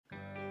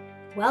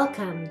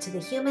Welcome to the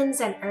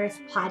Humans and Earth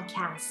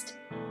podcast.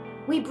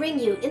 We bring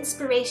you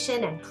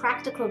inspiration and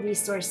practical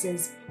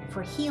resources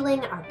for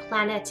healing our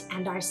planet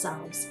and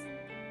ourselves.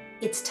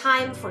 It's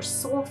time for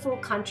soulful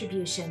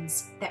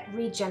contributions that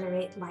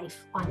regenerate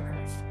life on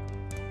Earth.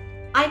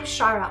 I'm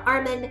Shara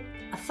Arman,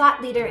 a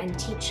thought leader and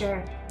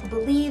teacher who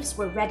believes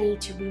we're ready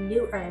to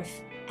renew Earth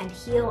and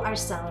heal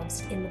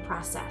ourselves in the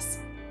process.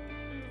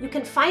 You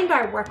can find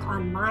our work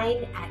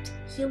online at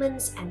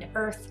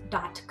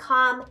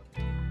humansandearth.com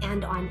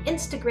and on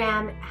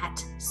Instagram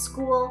at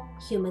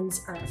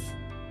SchoolHumansEarth.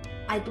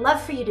 I'd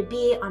love for you to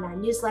be on our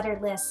newsletter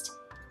list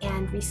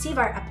and receive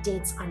our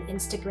updates on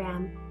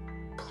Instagram.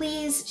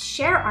 Please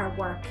share our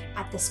work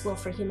at the School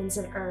for Humans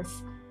and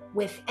Earth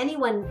with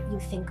anyone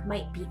you think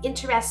might be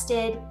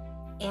interested,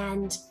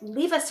 and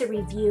leave us a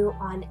review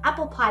on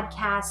Apple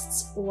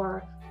Podcasts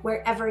or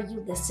wherever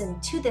you listen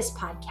to this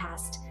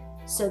podcast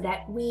so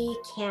that we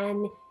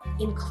can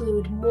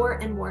include more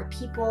and more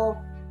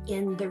people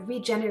in the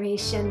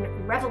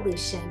regeneration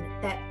revolution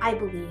that I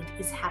believe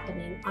is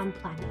happening on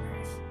planet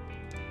Earth.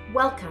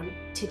 Welcome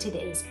to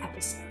today's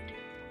episode.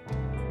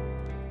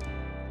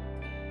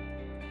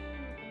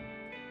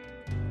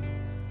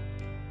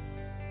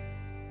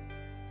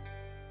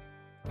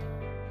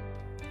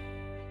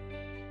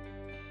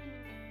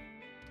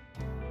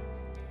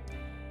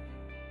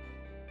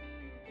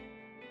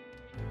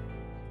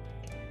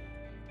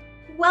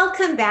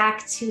 Welcome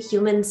back to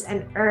Humans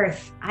and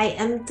Earth. I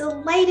am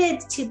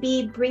delighted to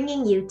be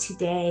bringing you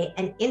today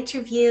an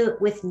interview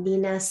with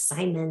Nina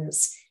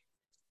Simons.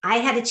 I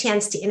had a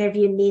chance to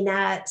interview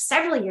Nina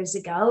several years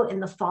ago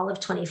in the fall of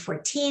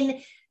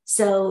 2014.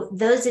 So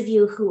those of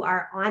you who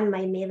are on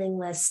my mailing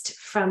list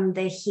from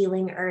the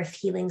Healing Earth,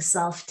 Healing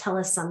Self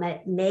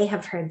Telesummit may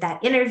have heard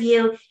that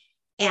interview.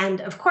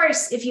 And of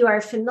course, if you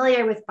are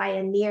familiar with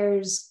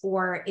pioneers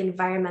or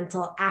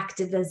environmental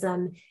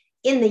activism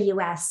in the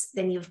US,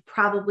 then you've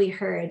probably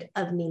heard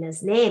of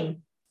Nina's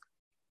name.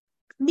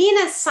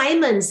 Nina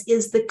Simons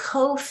is the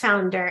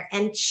co-founder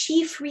and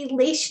chief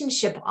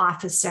relationship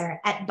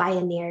officer at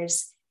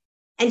Bioneers,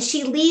 and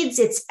she leads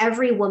its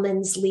Every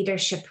Woman's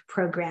Leadership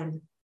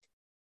program.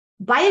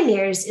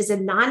 Bioneers is a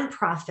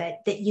nonprofit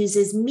that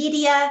uses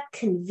media,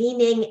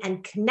 convening,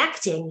 and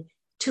connecting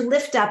to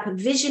lift up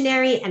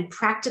visionary and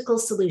practical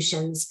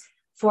solutions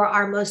for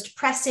our most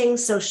pressing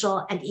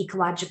social and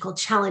ecological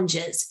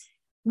challenges,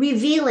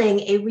 revealing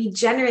a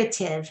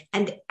regenerative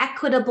and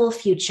equitable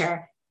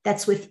future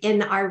that's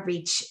within our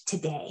reach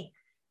today.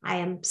 I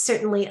am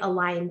certainly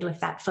aligned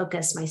with that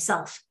focus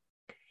myself.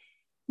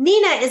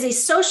 Nina is a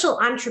social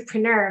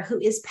entrepreneur who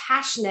is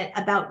passionate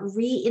about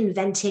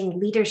reinventing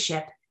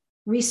leadership,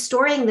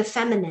 restoring the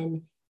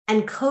feminine,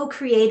 and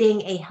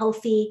co-creating a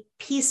healthy,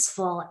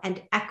 peaceful,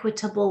 and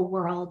equitable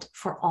world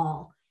for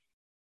all.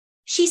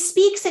 She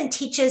speaks and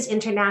teaches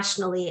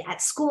internationally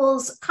at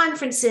schools,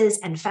 conferences,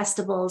 and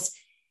festivals,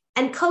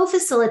 and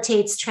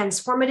co-facilitates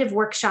transformative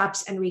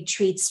workshops and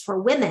retreats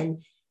for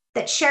women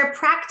that share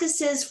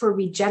practices for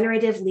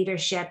regenerative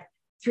leadership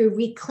through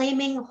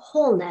reclaiming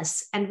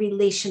wholeness and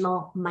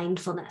relational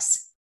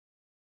mindfulness.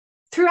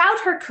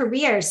 Throughout her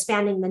career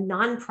spanning the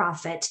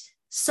nonprofit,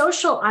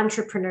 social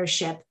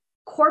entrepreneurship,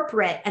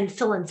 corporate, and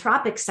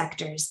philanthropic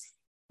sectors,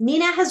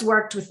 Nina has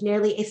worked with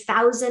nearly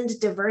 1,000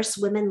 diverse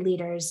women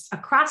leaders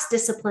across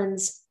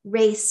disciplines,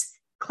 race,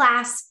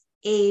 class,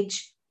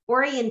 age,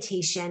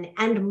 orientation,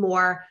 and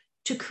more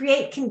to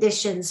create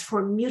conditions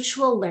for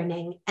mutual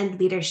learning and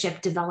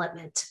leadership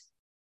development.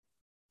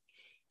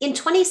 In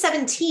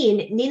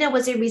 2017, Nina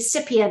was a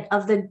recipient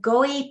of the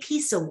Goey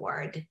Peace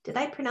Award. Did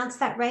I pronounce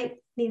that right,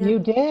 Nina? You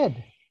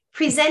did.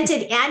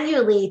 Presented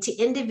annually to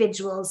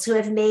individuals who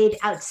have made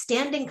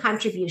outstanding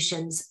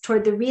contributions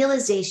toward the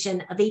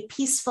realization of a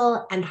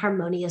peaceful and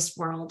harmonious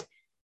world.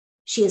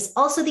 She is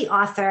also the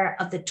author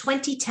of the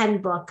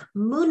 2010 book,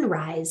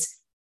 Moonrise: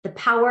 The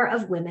Power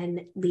of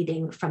Women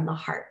Leading from the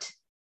Heart.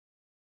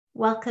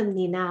 Welcome,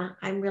 Nina.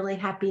 I'm really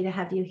happy to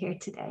have you here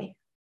today.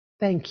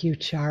 Thank you,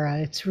 Chara.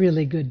 It's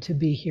really good to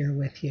be here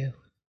with you.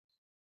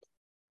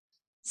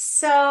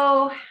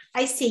 So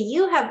I see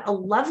you have a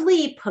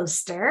lovely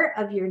poster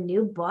of your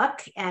new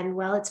book, and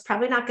well, it's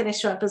probably not going to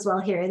show up as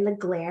well here in the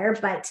glare,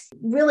 but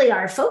really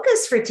our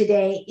focus for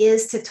today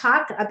is to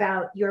talk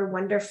about your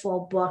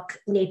wonderful book,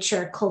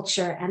 Nature,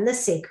 Culture, and the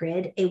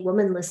Sacred: A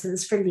Woman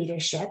Listens for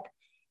Leadership.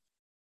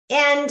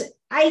 And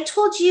I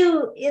told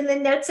you in the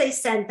notes I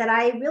sent that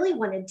I really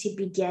wanted to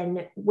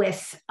begin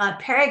with a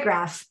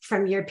paragraph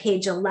from your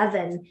page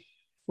 11,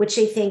 which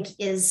I think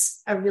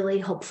is a really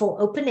hopeful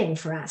opening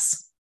for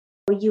us.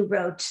 You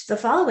wrote the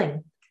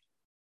following: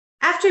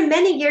 "After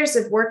many years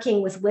of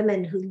working with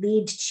women who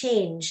lead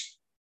change,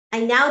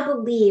 I now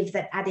believe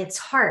that at its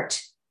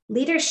heart,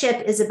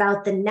 leadership is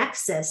about the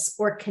nexus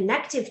or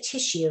connective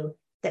tissue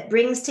that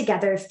brings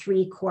together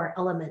three core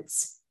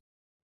elements.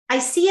 I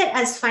see it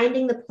as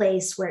finding the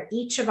place where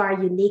each of our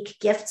unique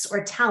gifts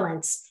or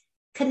talents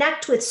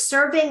connect with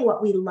serving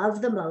what we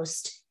love the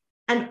most,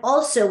 and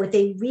also with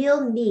a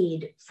real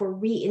need for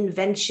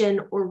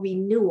reinvention or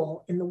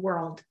renewal in the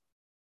world.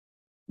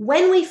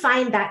 When we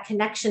find that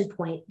connection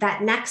point,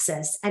 that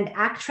nexus, and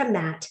act from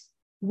that,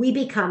 we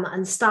become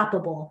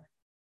unstoppable.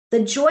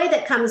 The joy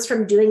that comes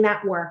from doing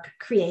that work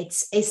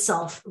creates a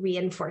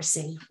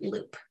self-reinforcing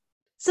loop.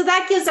 So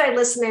that gives our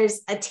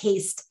listeners a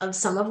taste of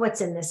some of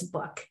what's in this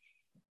book.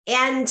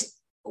 And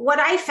what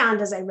I found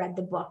as I read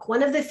the book,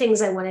 one of the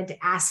things I wanted to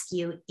ask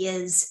you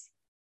is,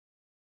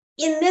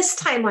 in this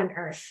time on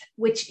Earth,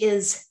 which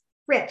is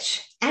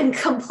rich and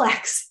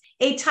complex,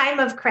 a time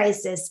of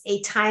crisis, a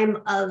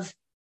time of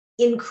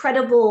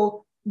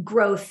incredible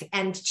growth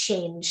and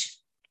change,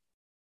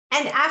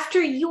 and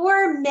after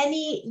your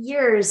many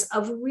years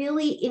of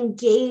really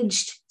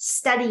engaged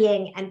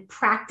studying and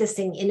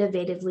practicing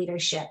innovative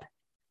leadership,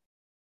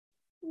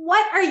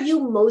 what are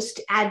you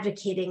most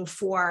advocating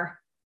for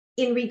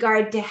in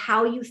regard to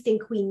how you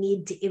think we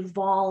need to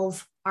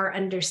evolve our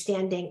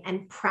understanding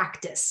and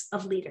practice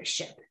of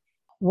leadership?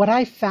 What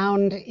I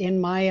found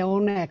in my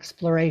own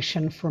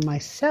exploration for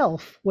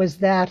myself was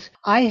that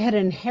I had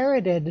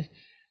inherited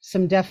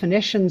some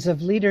definitions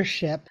of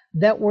leadership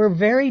that were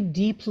very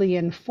deeply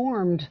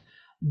informed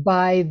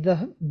by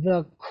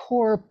the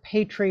core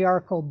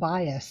patriarchal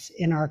bias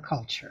in our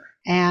culture.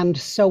 And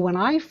so when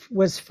I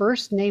was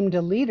first named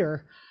a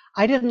leader,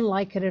 I didn't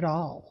like it at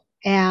all.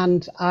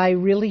 And I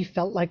really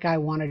felt like I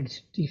wanted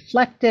to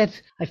deflect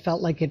it. I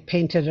felt like it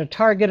painted a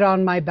target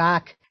on my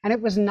back. And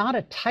it was not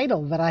a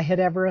title that I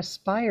had ever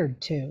aspired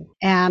to.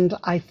 And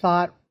I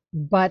thought,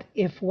 but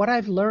if what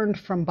I've learned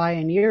from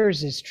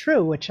pioneers is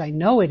true, which I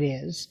know it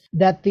is,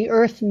 that the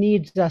earth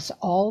needs us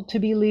all to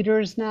be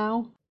leaders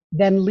now,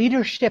 then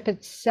leadership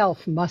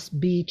itself must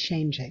be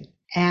changing.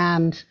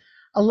 And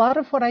a lot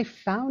of what I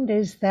found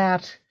is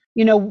that,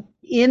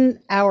 in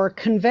our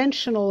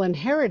conventional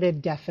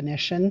inherited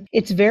definition,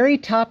 it's very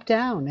top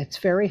down, it's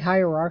very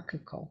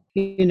hierarchical.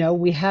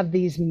 We have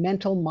these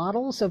mental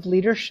models of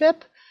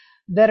leadership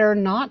that are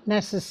not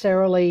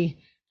necessarily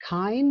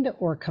kind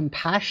or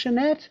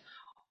compassionate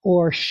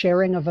or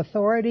sharing of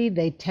authority.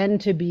 They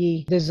tend to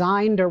be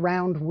designed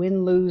around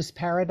win-lose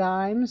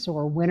paradigms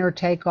or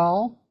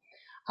winner-take-all.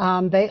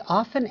 They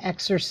often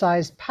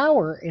exercise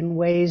power in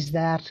ways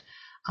that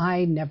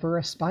I never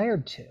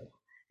aspired to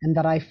and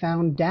that I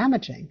found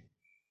damaging.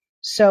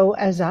 So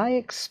as I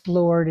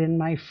explored in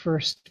my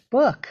first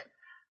book,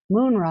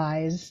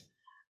 Moonrise,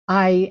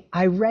 I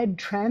read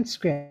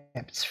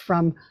transcripts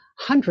from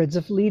hundreds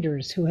of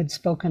leaders who had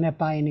spoken at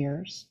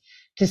Pioneers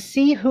to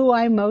see who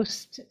I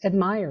most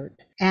admired,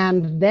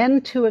 and then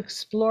to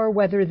explore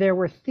whether there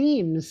were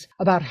themes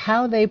about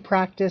how they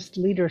practiced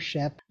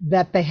leadership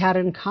that they had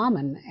in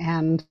common,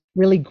 and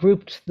really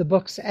grouped the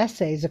book's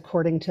essays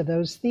according to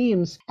those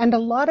themes. And a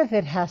lot of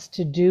it has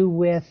to do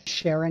with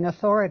sharing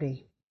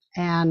authority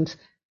and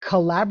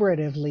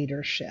collaborative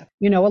leadership.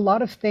 A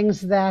lot of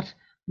things that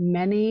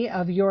many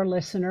of your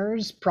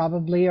listeners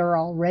probably are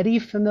already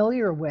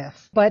familiar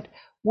with. But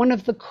one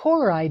of the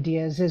core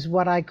ideas is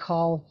what I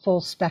call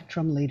full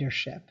spectrum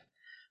leadership,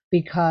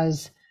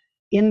 because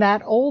in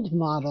that old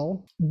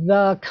model,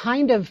 the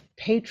kind of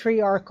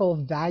patriarchal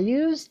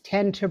values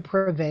tend to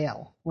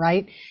prevail,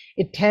 right?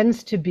 It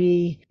tends to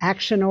be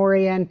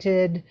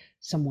action-oriented,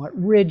 somewhat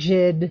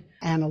rigid,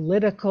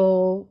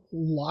 analytical,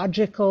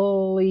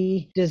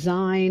 logically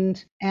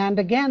designed. And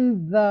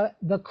again,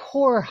 the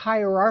core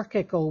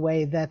hierarchical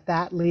way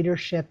that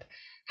leadership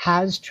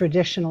has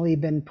traditionally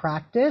been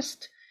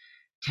practiced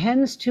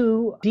tends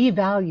to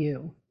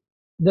devalue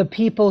the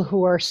people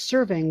who are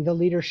serving the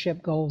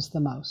leadership goals the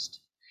most.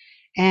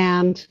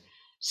 And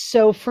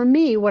so for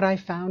me, what I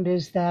found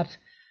is that,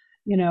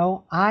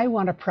 I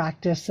want to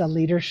practice a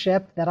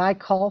leadership that I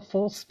call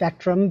full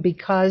spectrum,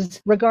 because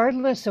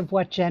regardless of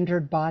what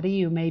gendered body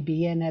you may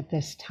be in at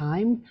this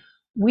time,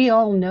 we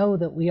all know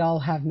that we all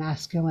have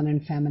masculine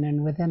and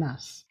feminine within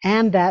us,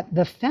 and that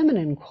the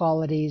feminine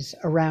qualities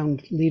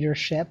around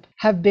leadership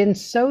have been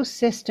so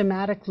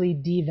systematically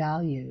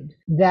devalued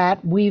that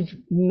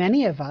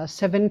many of us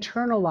have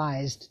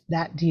internalized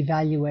that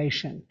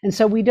devaluation. And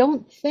so we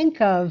don't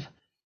think of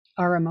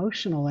our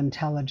emotional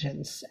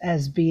intelligence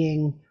as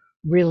being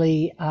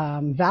really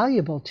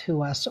valuable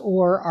to us,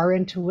 or our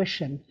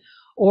intuition,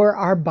 or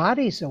our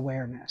body's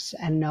awareness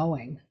and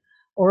knowing,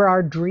 or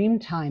our dream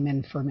time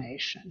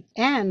information.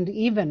 And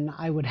even,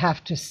 I would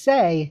have to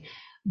say,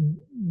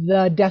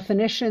 the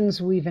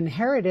definitions we've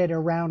inherited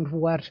around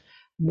what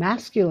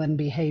masculine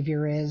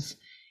behavior is,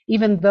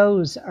 even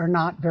those are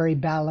not very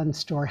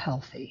balanced or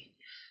healthy.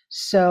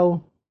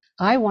 So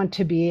I want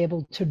to be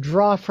able to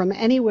draw from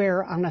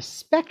anywhere on a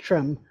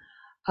spectrum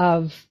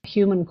of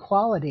human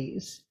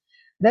qualities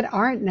that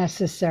aren't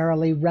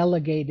necessarily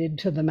relegated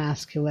to the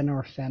masculine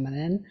or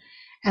feminine.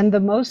 And the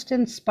most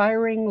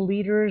inspiring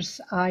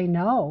leaders I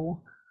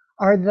know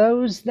are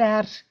those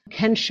that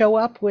can show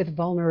up with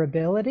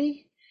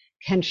vulnerability,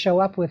 can show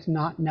up with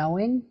not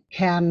knowing,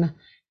 can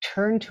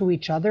turn to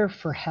each other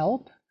for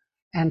help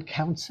and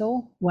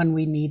counsel when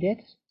we need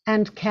it,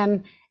 and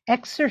can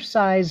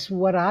exercise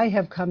what I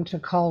have come to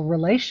call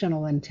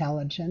relational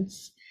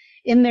intelligence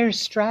in their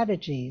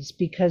strategies,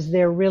 because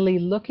they're really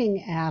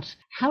looking at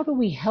how do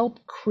we help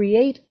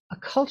create a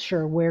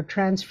culture where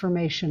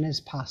transformation is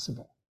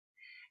possible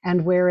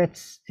and where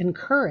it's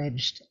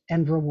encouraged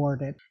and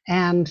rewarded.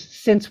 And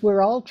since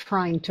we're all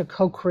trying to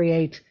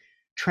co-create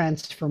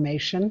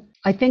transformation,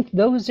 I think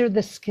those are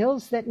the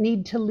skills that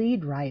need to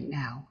lead right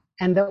now,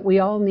 and that we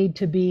all need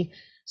to be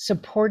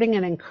supporting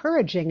and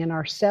encouraging in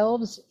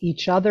ourselves,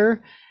 each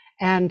other,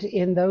 and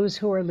in those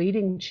who are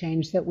leading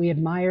change that we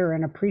admire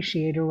and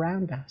appreciate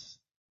around us.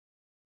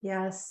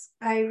 Yes,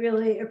 I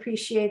really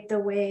appreciate the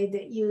way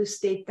that you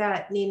state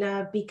that,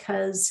 Nina,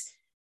 because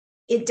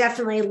it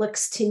definitely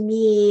looks to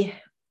me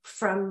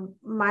from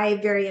my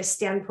various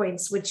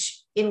standpoints,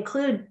 which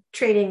include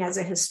training as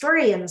a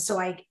historian. So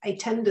I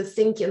tend to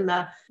think in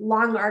the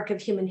long arc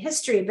of human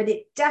history, but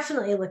it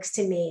definitely looks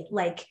to me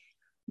like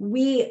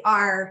we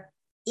are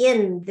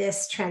in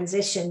this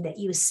transition that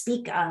you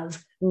speak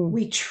of.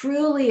 We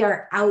truly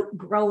are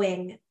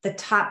outgrowing the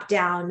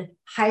top-down,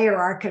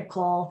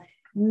 hierarchical,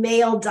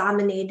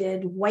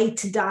 male-dominated,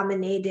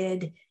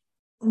 white-dominated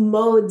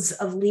modes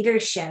of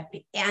leadership.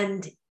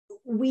 And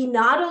we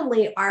not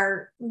only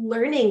are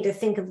learning to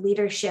think of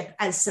leadership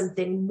as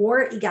something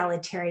more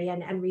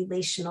egalitarian and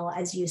relational,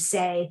 as you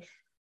say,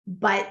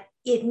 but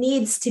it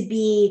needs to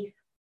be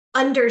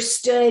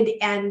understood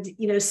and,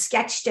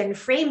 sketched and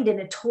framed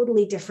in a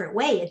totally different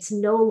way. It's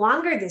no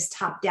longer this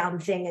top-down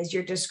thing as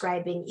you're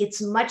describing.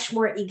 It's much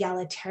more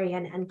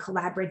egalitarian and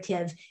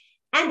collaborative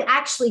and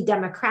actually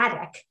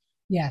democratic.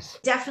 Yes.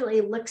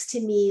 Definitely looks to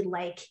me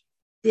like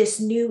this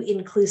new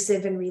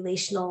inclusive and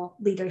relational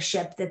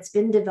leadership that's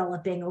been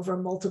developing over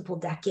multiple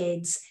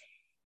decades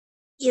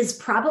is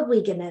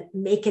probably going to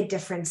make a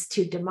difference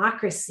to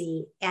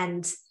democracy,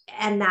 and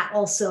that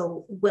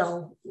also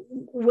will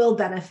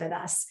benefit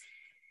us.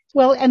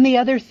 Well, and the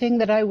other thing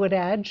that I would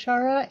add,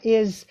 Shara,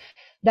 is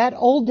that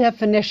old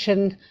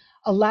definition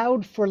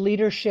allowed for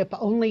leadership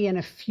only in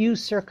a few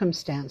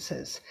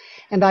circumstances.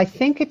 And I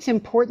think it's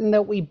important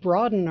that we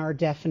broaden our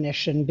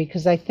definition,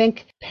 because I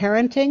think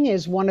parenting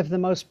is one of the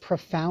most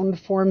profound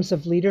forms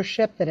of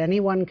leadership that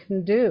anyone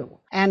can do.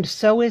 And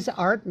so is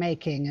art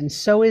making, and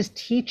so is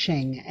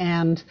teaching.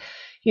 And,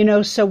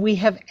 so we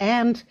have,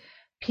 and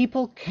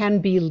people can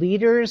be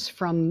leaders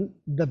from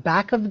the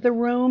back of the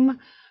room,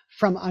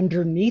 from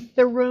underneath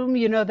the room.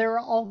 There are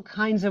all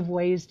kinds of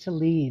ways to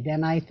lead.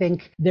 And I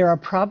think there are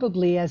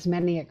probably as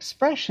many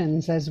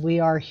expressions as we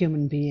are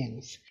human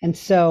beings. And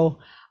so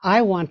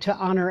I want to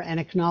honor and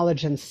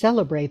acknowledge and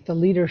celebrate the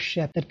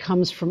leadership that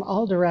comes from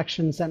all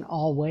directions and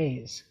all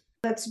ways.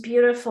 That's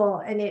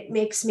beautiful. And it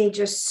makes me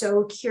just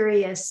so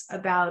curious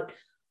about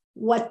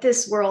what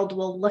this world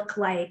will look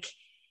like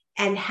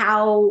and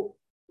how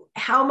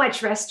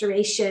much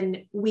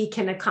restoration we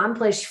can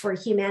accomplish for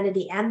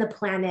humanity and the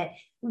planet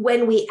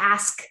when we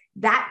ask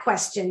that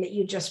question that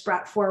you just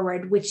brought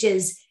forward, which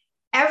is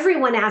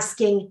everyone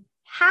asking,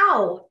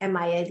 how am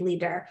I a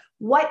leader?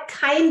 What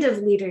kind of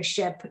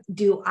leadership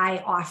do I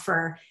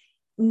offer?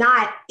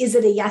 Not, is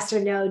it a yes or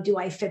no? Do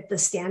I fit the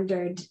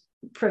standard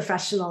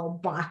professional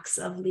box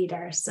of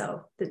leader?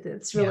 So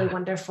it's really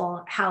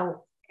wonderful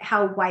how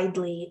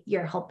widely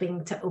you're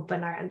helping to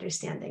open our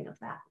understanding of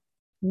that.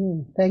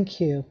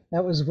 Thank you.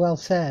 That was well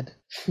said.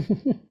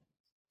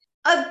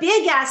 A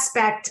big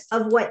aspect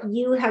of what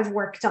you have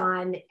worked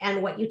on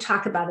and what you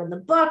talk about in the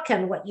book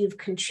and what you've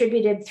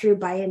contributed through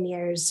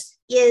Bioneers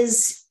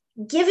is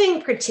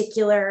giving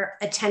particular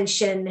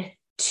attention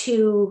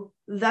to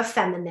the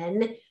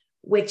feminine,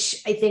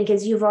 which I think,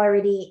 as you've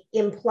already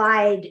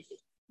implied,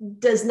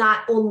 does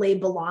not only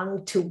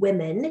belong to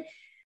women.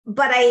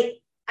 But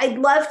I'd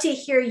love to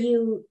hear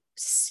you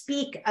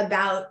speak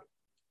about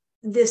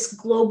this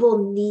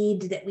global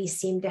need that we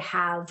seem to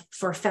have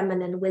for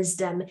feminine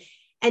wisdom,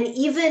 and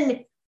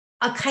even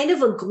a kind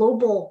of a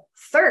global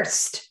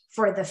thirst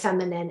for the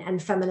feminine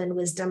and feminine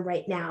wisdom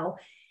right now.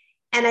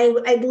 And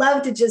I'd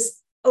love to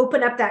just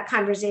open up that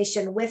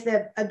conversation with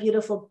a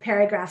beautiful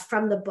paragraph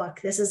from the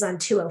book. This is on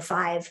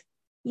 205.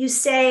 You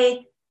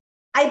say,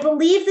 I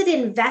believe that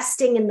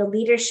investing in the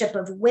leadership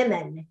of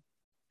women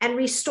and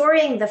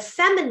restoring the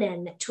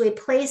feminine to a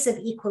place of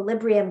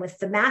equilibrium with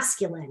the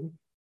masculine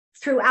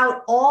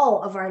throughout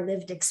all of our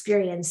lived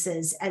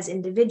experiences as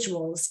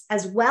individuals,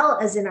 as well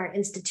as in our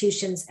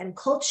institutions and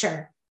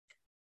culture,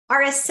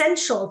 are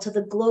essential to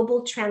the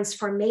global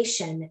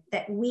transformation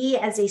that we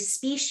as a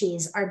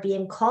species are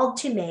being called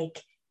to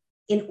make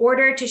in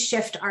order to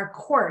shift our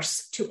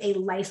course to a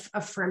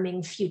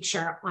life-affirming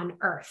future on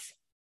Earth.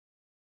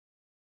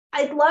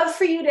 I'd love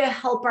for you to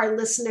help our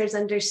listeners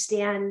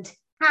understand,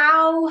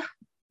 how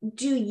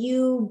do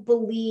you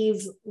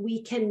believe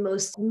we can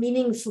most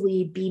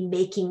meaningfully be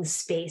making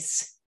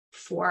space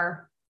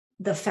for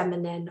the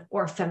feminine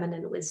or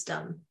feminine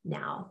wisdom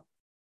now?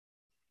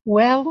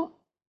 Well,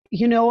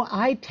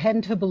 I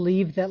tend to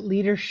believe that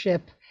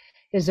leadership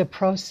is a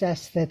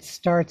process that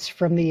starts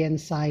from the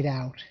inside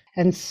out.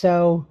 And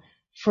so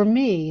for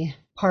me,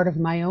 part of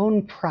my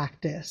own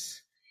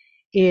practice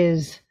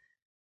is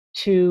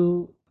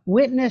to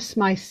witness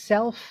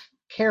myself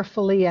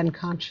carefully and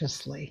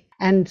consciously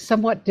and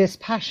somewhat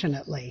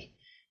dispassionately,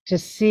 to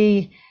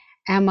see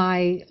Am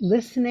I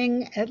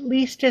listening at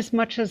least as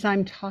much as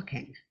I'm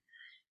talking?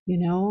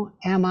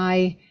 Am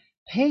I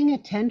paying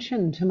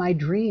attention to my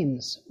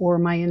dreams or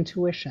my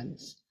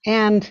intuitions?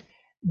 And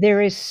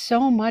there is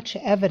so much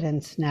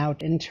evidence now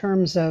in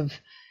terms of,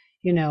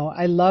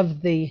 I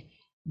love the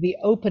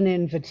open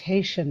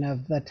invitation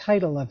of the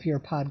title of your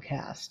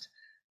podcast,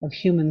 of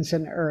Humans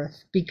and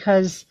Earth,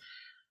 because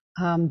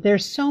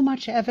there's so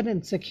much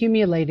evidence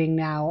accumulating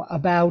now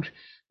about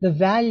the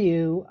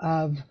value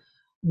of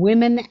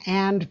women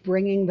and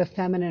bringing the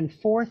feminine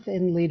forth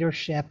in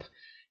leadership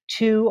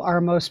to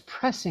our most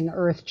pressing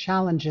Earth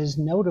challenges,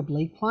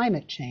 notably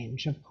climate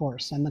change, of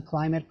course, and the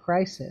climate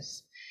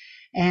crisis.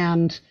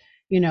 And,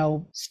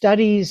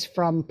 studies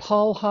from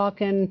Paul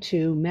Hawken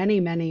to many,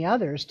 many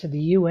others to the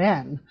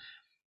UN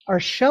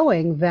are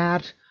showing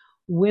that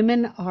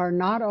women are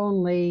not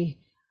only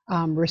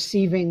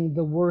receiving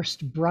the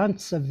worst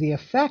brunts of the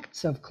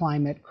effects of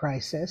climate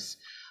crisis,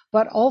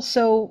 but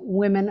also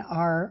women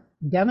are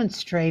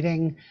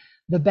demonstrating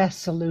the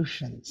best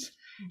solutions.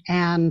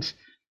 And,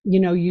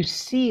 you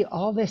see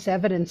all this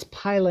evidence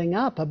piling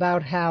up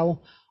about how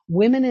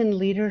women in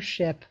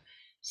leadership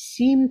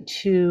seem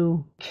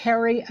to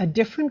carry a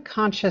different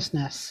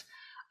consciousness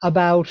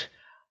about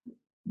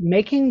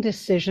making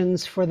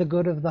decisions for the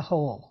good of the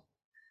whole.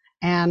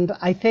 And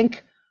I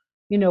think,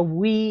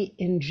 we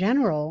in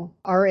general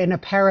are in a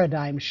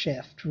paradigm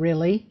shift,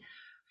 really,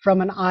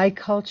 from an I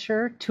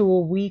culture to a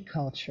we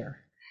culture.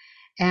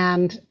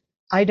 And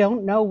I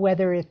don't know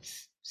whether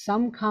it's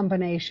some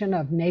combination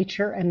of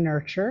nature and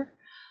nurture,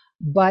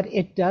 but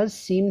it does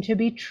seem to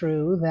be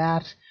true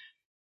that,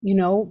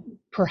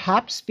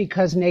 perhaps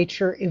because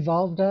nature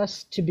evolved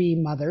us to be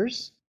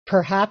mothers,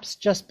 perhaps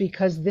just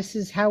because this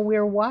is how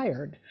we're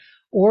wired,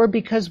 or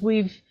because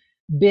we've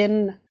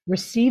been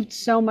received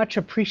so much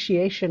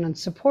appreciation and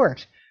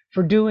support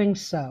for doing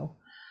so.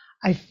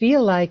 I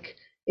feel like,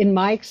 in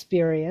my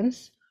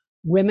experience,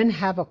 women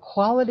have a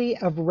quality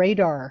of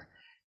radar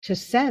to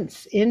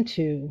sense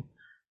into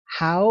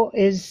how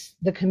is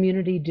the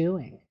community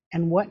doing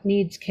and what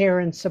needs care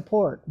and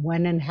support,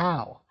 when and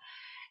how.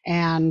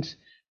 And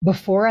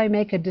before I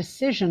make a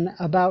decision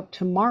about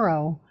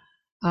tomorrow,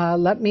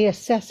 let me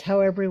assess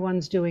how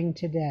everyone's doing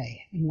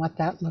today and what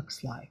that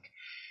looks like.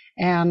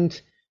 And,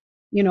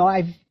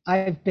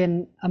 I've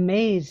been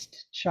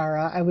amazed,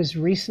 Shara. I was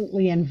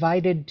recently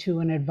invited to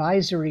an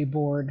advisory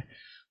board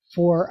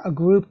for a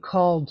group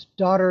called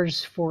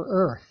Daughters for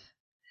Earth.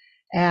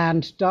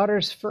 And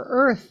Daughters for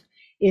Earth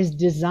is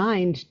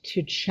designed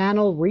to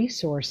channel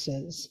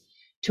resources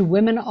to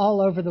women all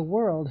over the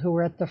world who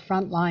are at the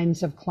front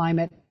lines of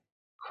climate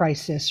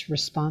crisis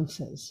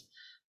responses.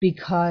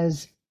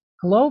 Because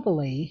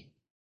globally,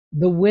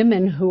 the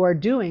women who are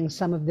doing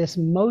some of this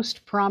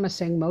most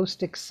promising,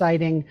 most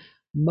exciting,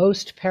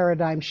 most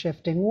paradigm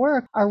shifting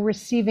work are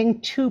receiving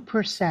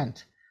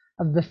 2%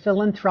 of the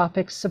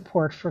philanthropic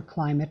support for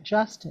climate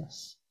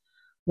justice.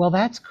 Well,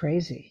 that's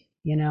crazy,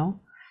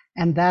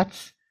 and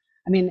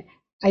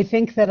I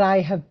think that I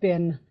have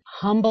been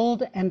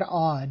humbled and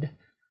awed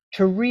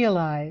to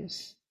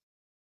realize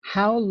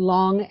how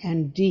long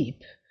and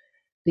deep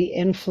the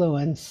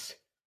influence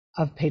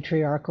of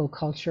patriarchal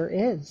culture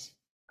is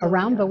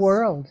around the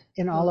world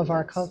in all of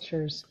our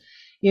cultures,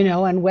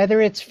 and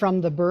whether it's from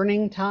the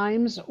burning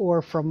times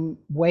or from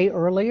way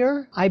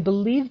earlier, I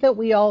believe that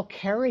we all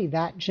carry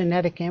that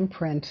genetic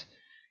imprint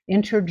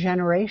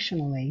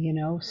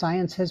intergenerationally.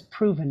 Science has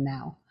proven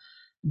now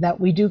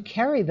that we do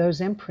carry those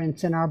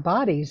imprints in our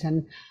bodies.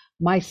 And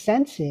my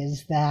sense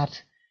is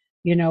that,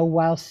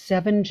 while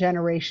 7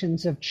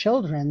 generations of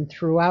children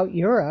throughout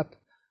Europe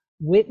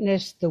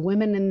witnessed the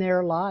women in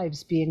their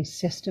lives being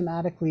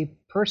systematically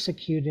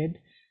persecuted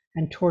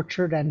and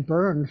tortured and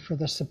burned for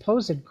the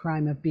supposed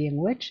crime of being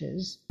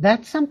witches,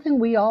 that's something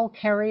we all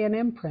carry an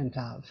imprint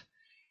of.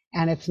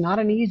 And it's not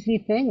an easy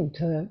thing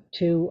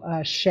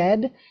to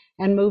shed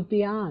and move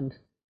beyond.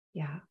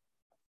 Yeah.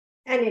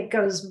 And it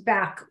goes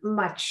back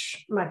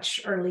much,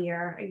 much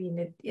earlier.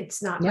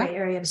 It's not my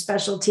area of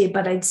specialty,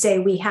 but I'd say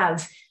we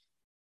have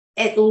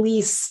at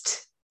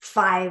least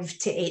 5,000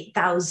 to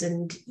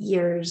 8,000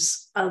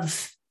 years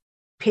of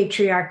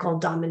patriarchal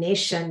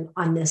domination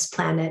on this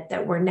planet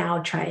that we're now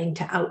trying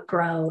to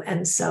outgrow.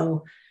 And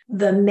so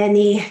the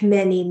many,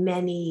 many,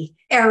 many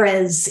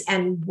eras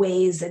and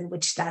ways in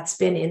which that's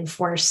been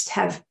enforced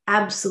have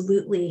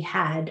absolutely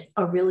had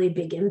a really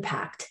big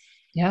impact.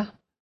 Yeah.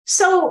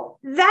 So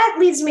that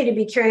leads me to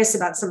be curious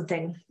about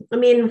something.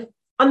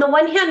 On the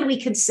one hand,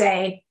 we could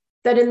say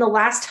that in the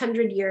last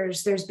 100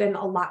 years, there's been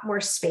a lot more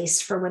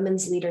space for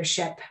women's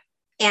leadership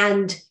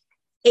and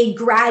a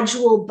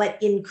gradual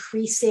but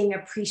increasing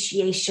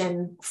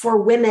appreciation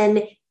for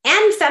women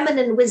and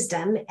feminine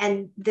wisdom.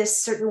 And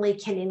this certainly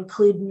can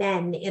include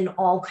men in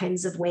all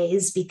kinds of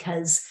ways,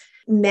 because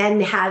men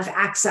have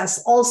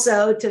access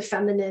also to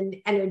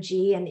feminine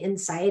energy and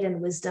insight and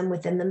wisdom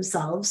within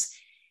themselves.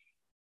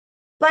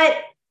 But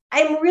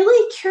I'm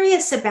really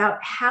curious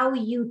about how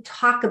you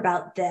talk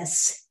about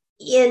this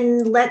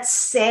in, let's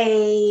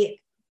say,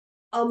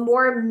 a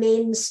more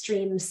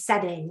mainstream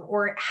setting,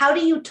 or how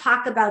do you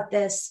talk about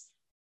this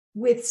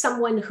with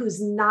someone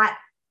who's not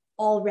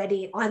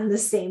already on the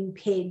same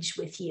page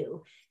with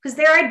you? Because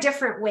there are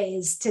different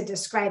ways to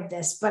describe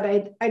this, but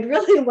I'd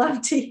really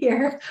love to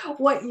hear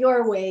what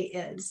your way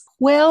is.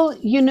 Well,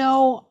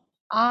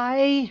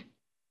 I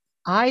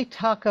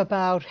talk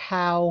about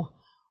how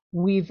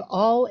we've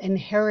all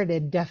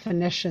inherited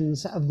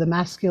definitions of the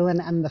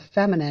masculine and the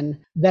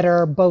feminine that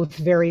are both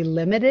very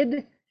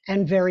limited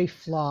and very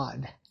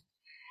flawed.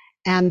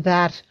 And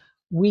that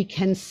we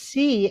can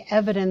see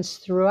evidence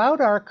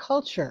throughout our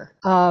culture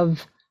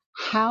of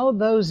how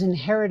those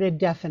inherited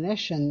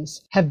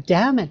definitions have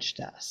damaged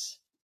us,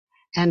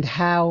 and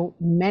how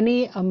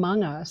many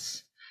among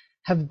us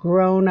have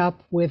grown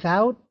up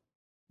without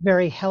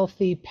very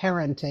healthy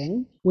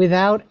parenting,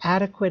 without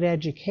adequate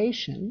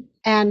education,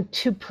 and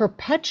to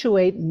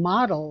perpetuate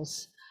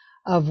models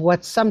of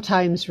what's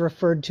sometimes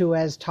referred to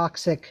as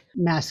toxic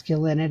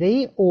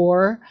masculinity,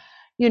 or,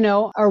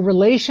 a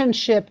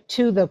relationship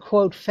to the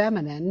quote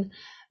feminine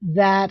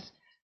that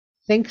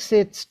thinks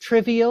it's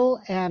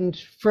trivial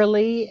and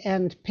frilly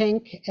and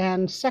pink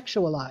and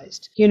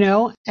sexualized,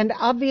 and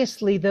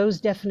obviously those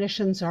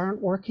definitions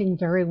aren't working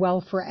very well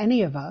for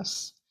any of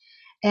us.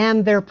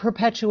 And they're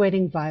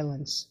perpetuating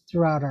violence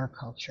throughout our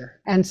culture.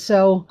 And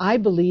so I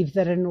believe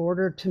that in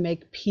order to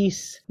make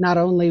peace, not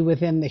only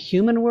within the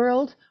human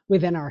world,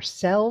 within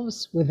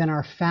ourselves, within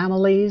our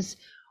families,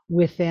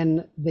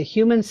 within the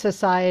human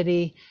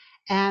society,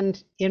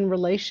 and in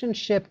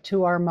relationship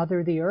to our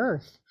mother, the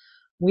earth,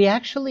 we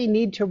actually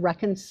need to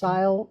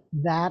reconcile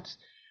that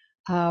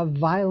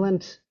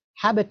violent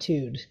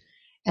habitude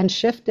and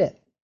shift it,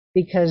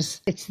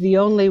 because it's the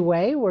only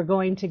way we're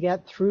going to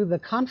get through the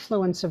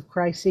confluence of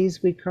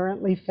crises we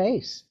currently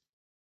face.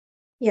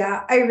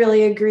 Yeah, I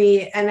really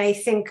agree. And I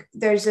think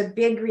there's a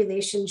big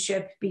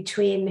relationship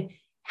between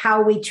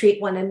how we treat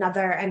one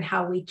another and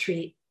how we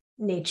treat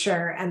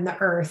nature and the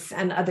earth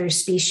and other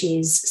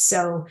species.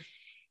 So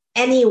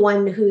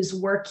anyone who's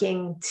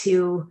working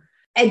to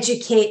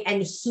educate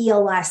and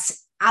heal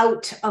us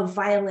out of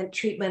violent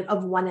treatment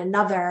of one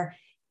another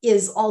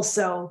is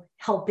also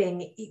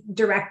helping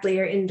directly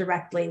or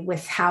indirectly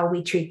with how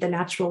we treat the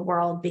natural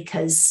world,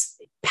 because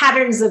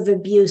patterns of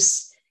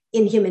abuse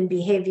in human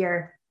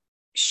behavior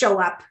show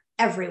up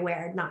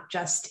everywhere, not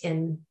just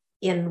in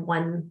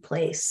one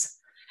place.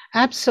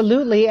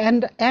 Absolutely.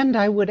 And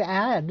I would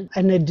add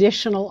an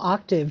additional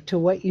octave to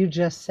what you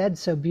just said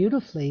so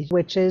beautifully,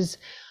 which is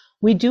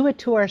we do it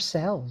to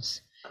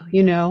ourselves. Oh,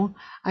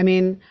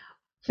 yeah.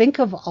 Think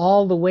of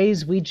all the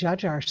ways we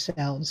judge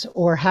ourselves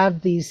or have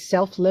these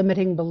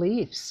self-limiting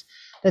beliefs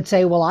that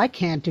say, well, I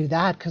can't do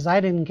that because I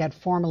didn't get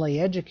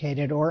formally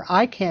educated, or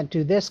I can't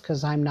do this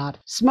because I'm not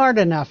smart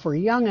enough or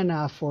young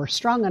enough or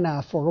strong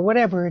enough or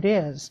whatever it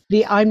is.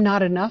 The I'm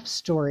not enough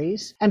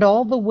stories and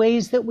all the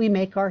ways that we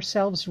make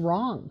ourselves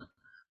wrong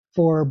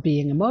for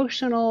being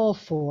emotional,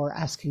 for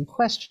asking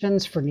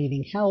questions, for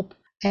needing help.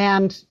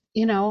 And,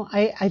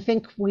 I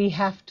think we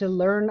have to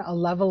learn a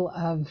level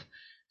of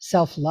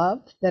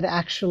self-love that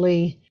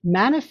actually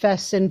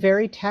manifests in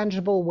very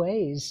tangible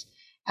ways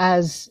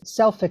as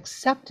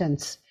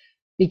self-acceptance,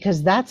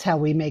 because that's how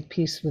we make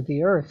peace with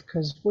the earth,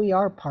 because we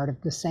are part of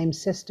the same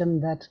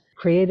system that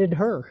created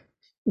her.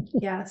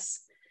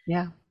 Yes.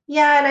 Yeah.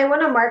 Yeah. And I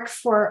want to mark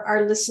for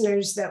our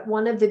listeners that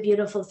one of the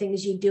beautiful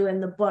things you do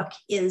in the book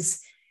is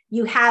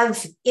you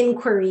have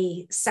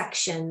inquiry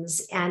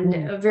sections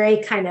and a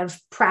very kind of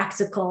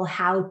practical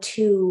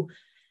how-to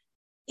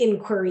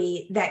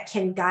inquiry that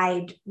can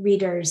guide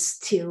readers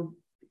to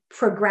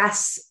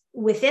progress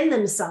within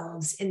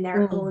themselves in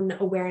their own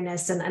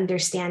awareness and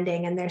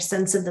understanding and their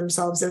sense of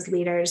themselves as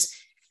leaders.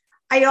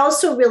 I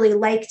also really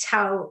liked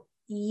how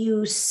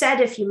you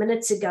said a few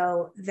minutes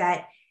ago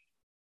that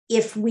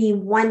if we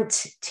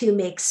want to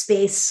make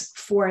space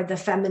for the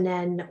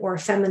feminine or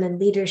feminine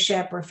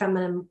leadership or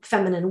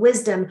feminine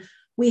wisdom,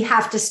 we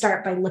have to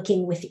start by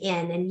looking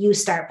within, and you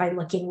start by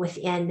looking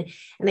within.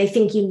 And I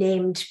think you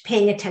named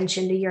paying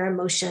attention to your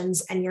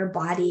emotions and your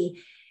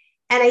body.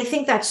 And I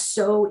think that's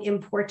so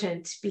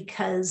important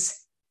because,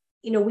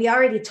 we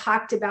already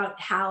talked about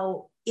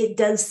how it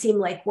does seem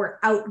like we're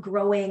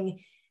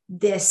outgrowing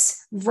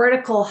this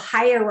vertical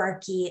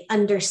hierarchy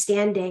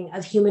understanding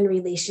of human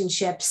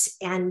relationships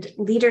and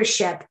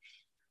leadership.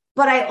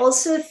 But I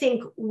also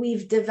think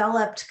we've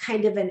developed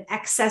kind of an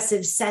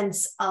excessive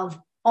sense of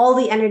all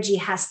the energy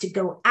has to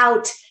go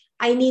out.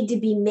 I need to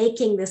be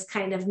making this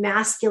kind of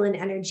masculine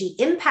energy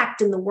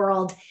impact in the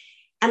world.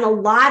 And a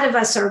lot of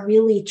us are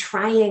really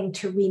trying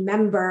to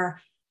remember,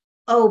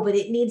 but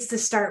it needs to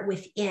start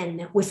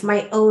within, with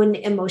my own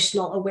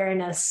emotional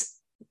awareness,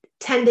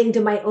 tending to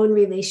my own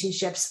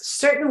relationships,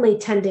 certainly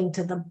tending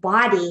to the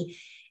body.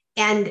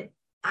 And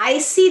I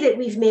see that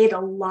we've made a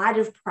lot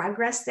of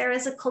progress there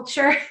as a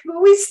culture,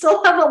 but we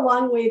still have a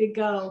long way to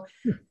go.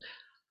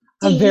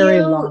 A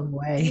very long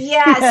way.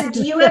 Yeah. So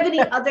do you have any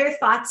other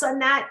thoughts on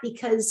that?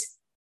 Because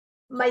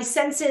my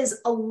sense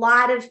is a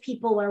lot of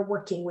people are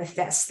working with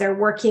this. They're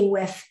working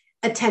with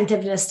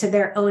attentiveness to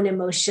their own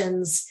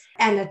emotions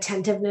and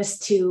attentiveness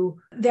to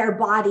their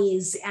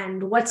bodies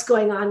and what's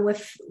going on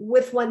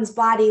with one's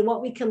body,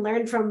 what we can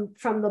learn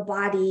from the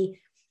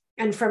body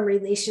and from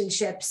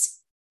relationships.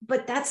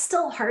 But that's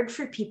still hard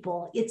for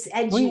people. It's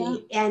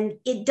edgy and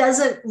it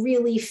doesn't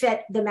really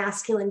fit the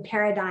masculine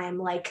paradigm,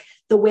 like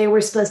the way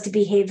we're supposed to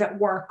behave at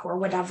work or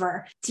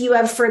whatever. Do you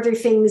have further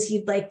things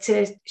you'd like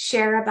to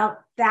share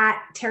about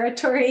that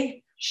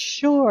territory?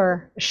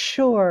 Sure.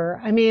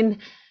 I mean,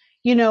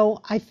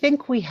 I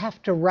think we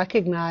have to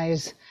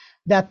recognize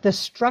that the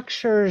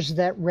structures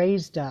that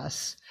raised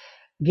us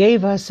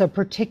gave us a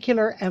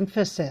particular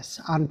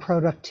emphasis on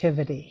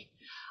productivity,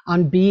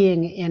 on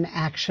being in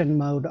action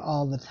mode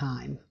all the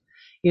time,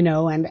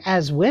 and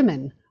as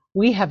women,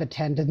 we have a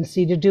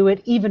tendency to do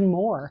it even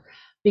more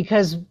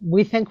because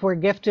we think we're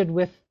gifted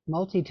with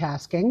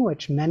multitasking,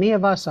 which many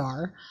of us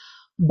are,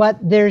 but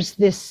there's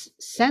this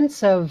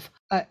sense of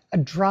a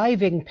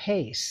driving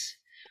pace,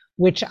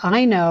 which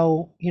I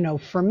know,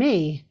 for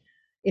me,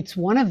 it's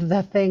one of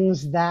the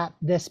things that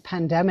this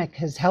pandemic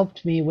has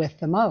helped me with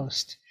the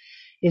most,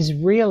 is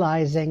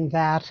realizing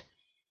that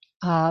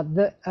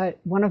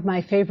one of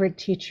my favorite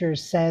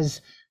teachers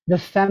says, the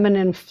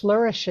feminine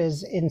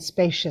flourishes in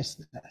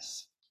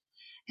spaciousness.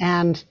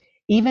 And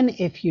even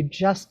if you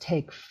just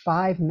take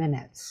 5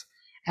 minutes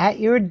at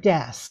your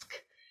desk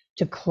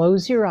to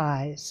close your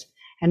eyes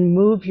and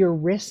move your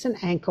wrists and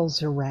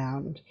ankles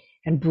around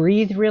and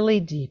breathe really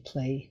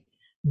deeply,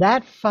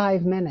 that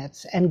 5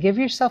 minutes, and give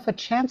yourself a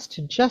chance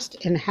to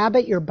just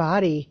inhabit your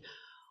body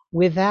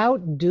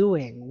without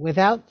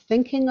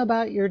thinking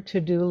about your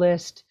to-do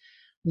list.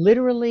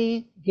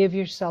 Literally give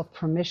yourself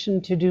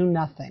permission to do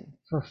nothing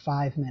for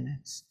 5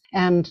 minutes.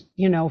 And,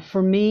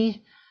 for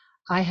me,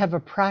 I have a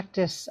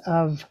practice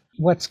of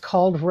what's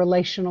called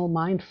relational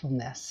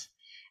mindfulness.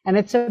 And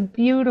it's a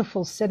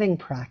beautiful sitting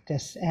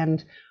practice.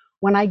 And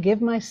when I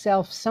give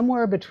myself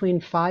somewhere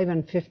between 5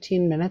 and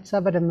 15 minutes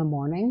of it in the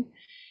morning,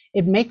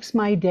 it makes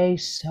my day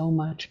so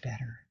much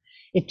better.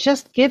 It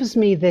just gives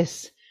me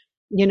this,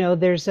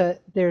 there's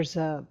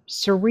a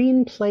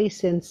serene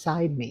place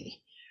inside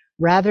me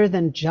rather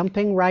than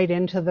jumping right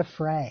into the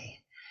fray.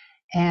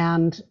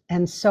 And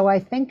so I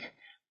think,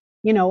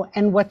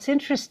 and what's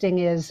interesting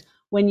is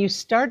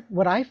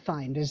what I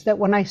find is that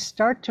when I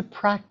start to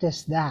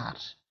practice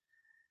that,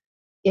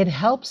 it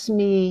helps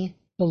me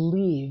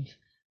believe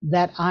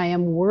that I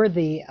am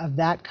worthy of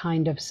that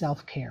kind of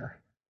self-care.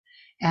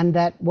 And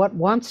that what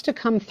wants to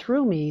come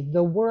through me,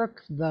 the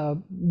work,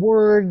 the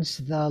words,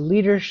 the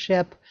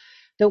leadership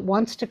that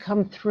wants to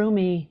come through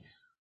me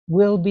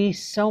will be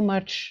so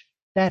much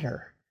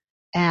better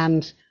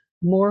and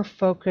more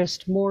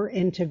focused, more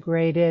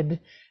integrated,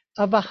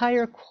 of a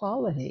higher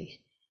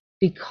quality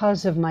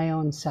because of my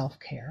own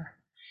self-care.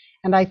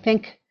 And I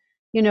think,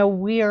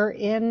 we are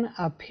in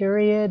a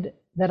period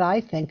that I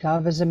think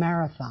of as a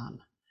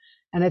marathon.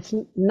 And it's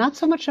not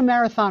so much a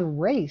marathon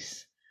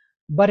race,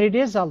 but it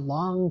is a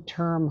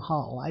long-term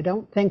haul. I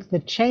don't think the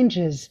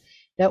changes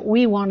that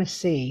we want to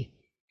see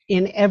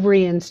in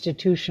every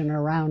institution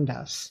around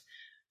us,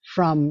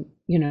 from,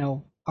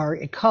 our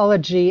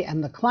ecology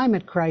and the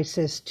climate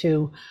crisis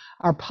to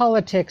our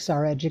politics,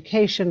 our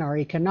education, our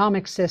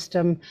economic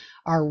system,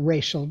 our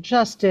racial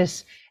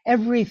justice,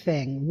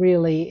 everything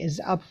really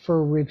is up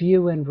for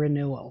review and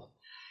renewal.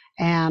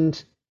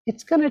 And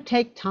it's going to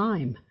take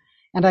time.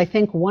 And I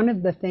think one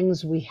of the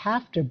things we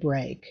have to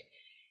break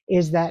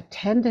is that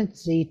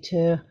tendency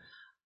to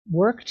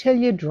work till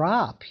you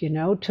drop,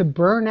 to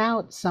burn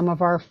out some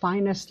of our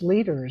finest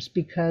leaders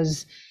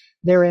because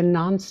they're in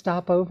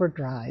nonstop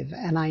overdrive.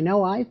 And I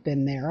know I've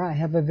been there. I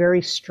have a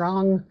very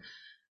strong,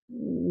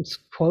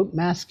 quote,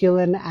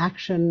 masculine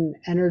action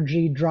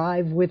energy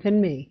drive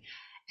within me.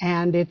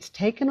 And it's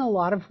taken a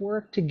lot of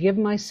work to give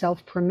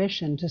myself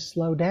permission to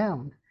slow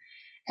down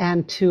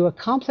and to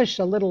accomplish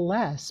a little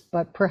less,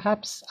 but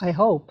perhaps, I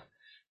hope,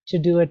 to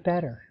do it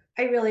better.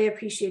 I really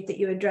appreciate that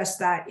you addressed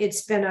that.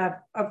 It's been a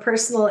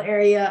personal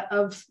area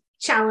of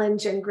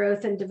challenge and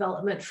growth and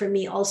development for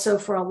me also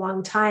for a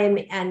long time.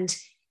 And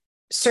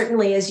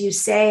certainly, as you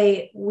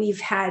say,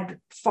 we've had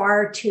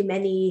far too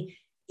many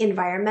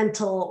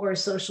environmental or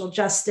social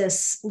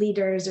justice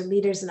leaders or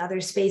leaders in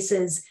other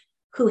spaces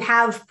who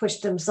have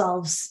pushed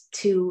themselves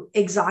to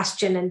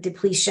exhaustion and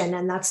depletion,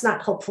 and that's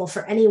not hopeful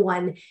for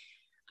anyone.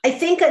 I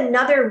think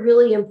another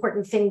really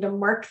important thing to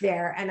mark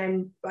there,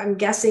 and I'm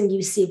guessing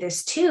you see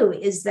this too,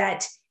 is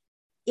that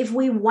if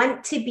we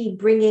want to be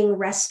bringing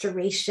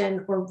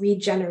restoration or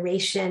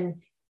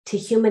regeneration to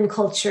human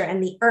culture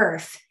and the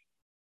earth,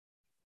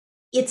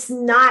 it's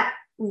not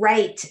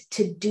right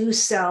to do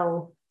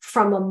so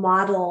from a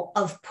model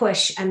of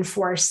push and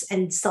force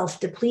and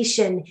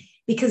self-depletion,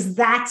 because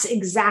that's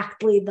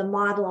exactly the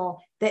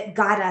model that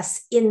got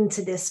us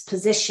into this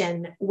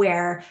position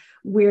where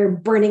we're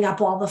burning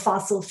up all the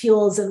fossil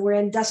fuels and we're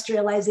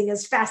industrializing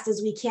as fast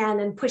as we can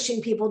and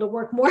pushing people to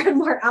work more and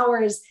more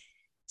hours.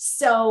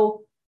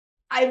 So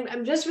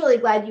I'm just really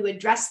glad you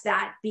addressed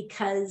that,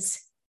 because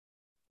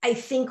I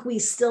think we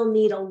still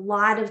need a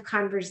lot of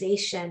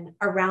conversation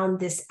around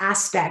this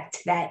aspect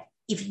that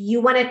if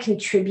you want to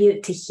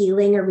contribute to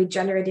healing or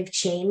regenerative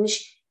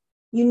change,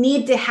 you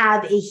need to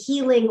have a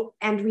healing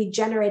and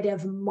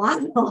regenerative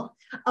model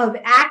of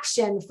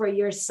action for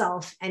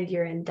yourself and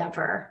your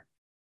endeavor.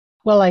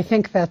 Well, I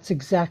think that's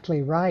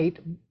exactly right.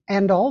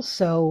 And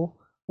also,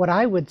 what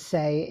I would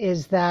say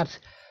is that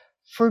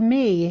for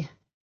me,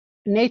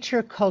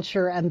 nature,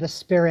 culture, and the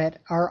spirit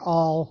are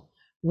all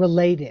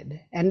related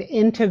and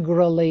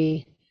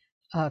integrally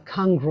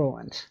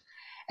congruent.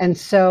 And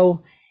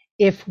so,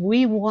 if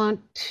we want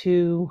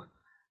to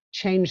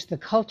change the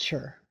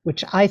culture,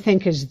 which I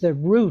think is the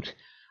root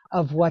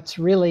of what's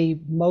really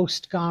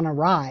most gone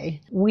awry,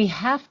 we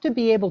have to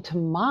be able to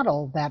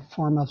model that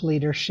form of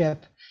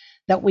leadership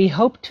that we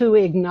hope to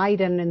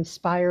ignite and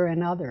inspire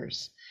in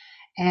others.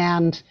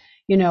 And,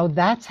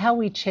 that's how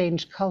we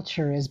change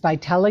culture, is by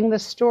telling the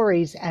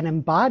stories and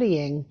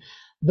embodying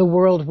the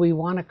world we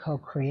want to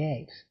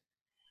co-create.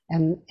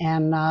 And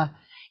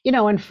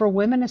for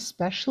women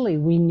especially,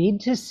 we need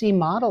to see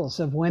models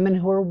of women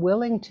who are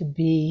willing to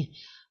be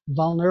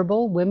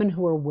vulnerable, women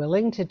who are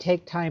willing to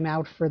take time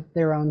out for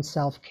their own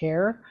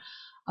self-care,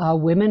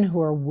 women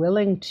who are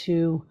willing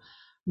to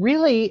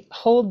really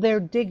hold their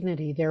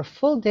dignity, their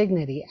full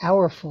dignity,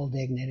 our full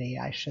dignity,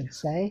 I should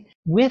say,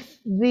 with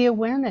the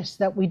awareness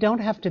that we don't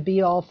have to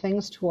be all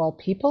things to all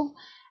people,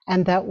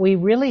 and that we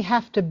really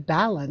have to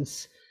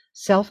balance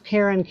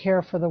self-care and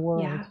care for the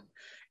world. Yeah.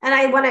 And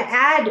I want to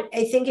add,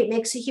 I think it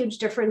makes a huge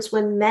difference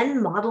when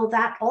men model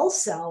that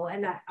also.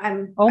 And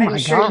I'm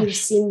sure you've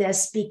seen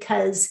this,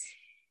 because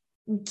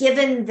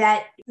given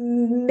that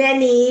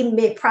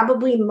many,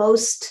 probably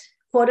most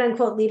quote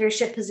unquote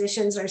leadership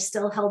positions are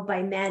still held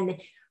by men,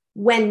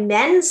 when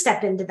men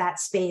step into that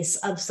space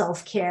of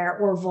self-care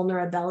or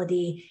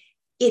vulnerability,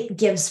 it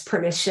gives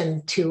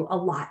permission to a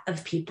lot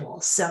of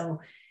people. So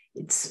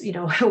it's,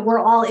 we're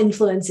all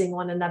influencing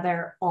one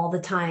another all the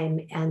time.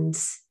 And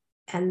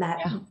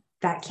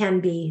that can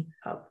be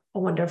a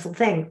wonderful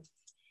thing.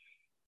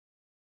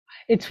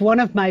 It's one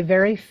of my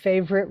very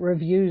favorite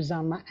reviews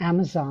on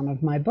Amazon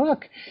of my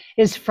book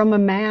is from a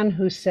man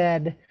who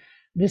said,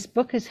 "This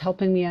book is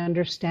helping me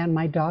understand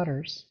my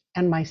daughters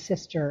and my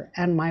sister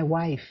and my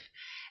wife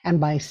and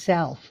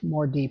myself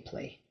more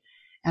deeply."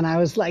 And I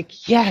was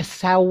like,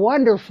 yes, how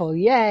wonderful.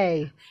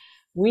 Yay.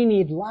 We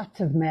need lots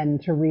of men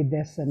to read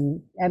this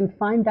and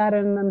find that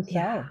in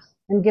themselves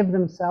and give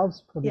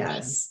themselves permission.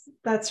 Yes,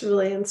 that's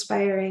really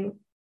inspiring.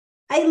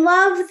 I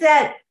love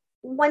that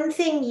one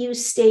thing you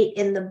state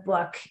in the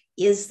book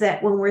is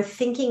that when we're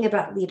thinking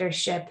about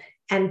leadership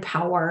and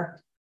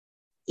power,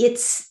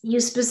 you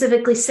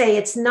specifically say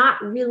it's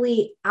not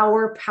really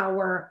our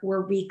power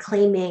we're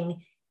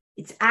reclaiming.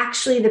 It's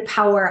actually the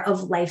power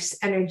of life's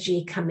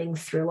energy coming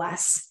through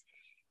us.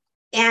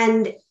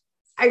 And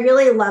I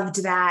really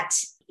loved that.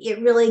 It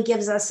really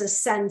gives us a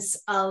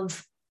sense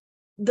of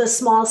the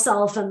small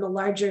self and the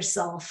larger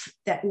self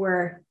that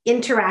we're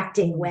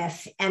interacting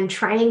with and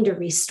trying to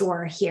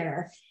restore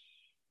here.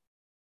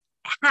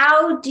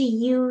 How do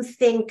you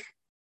think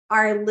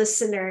our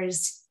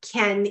listeners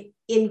can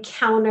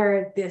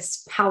encounter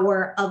this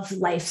power of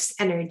life's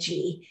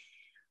energy?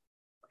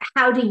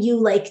 How do you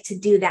like to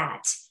do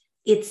that?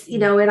 It's,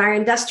 in our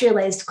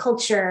industrialized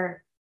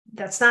culture,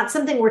 that's not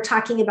something we're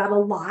talking about a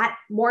lot.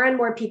 More and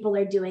more people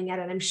are doing it.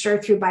 And I'm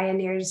sure through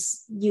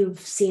Bioneers, you've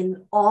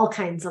seen all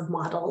kinds of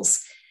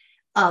models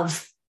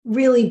of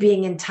really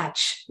being in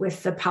touch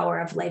with the power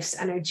of life's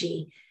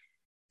energy.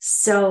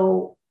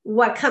 So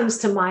what comes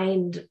to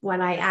mind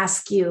when I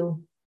ask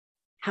you,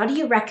 how do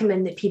you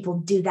recommend that people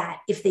do that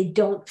if they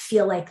don't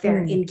feel like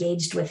they're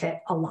engaged with it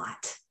a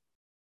lot?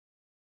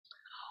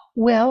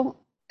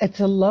 Well, it's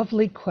a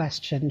lovely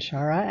question,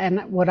 Shara.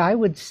 And what I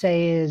would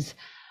say is,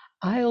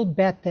 I'll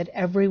bet that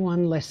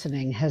everyone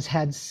listening has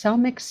had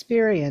some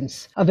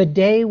experience of a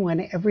day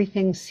when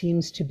everything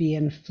seems to be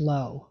in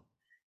flow,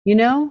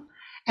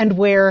 and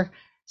where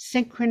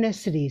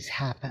synchronicities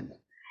happen.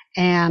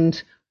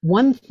 And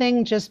one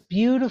thing just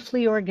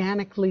beautifully,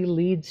 organically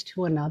leads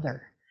to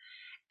another.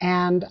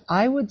 And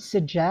I would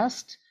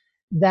suggest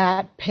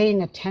that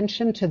paying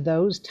attention to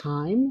those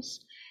times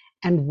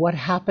and what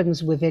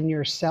happens within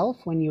yourself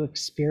when you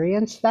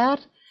experience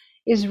that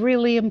is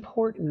really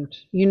important.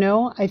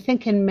 I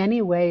think in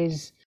many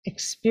ways,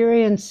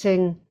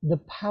 experiencing the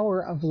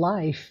power of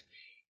life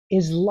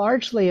is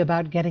largely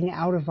about getting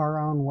out of our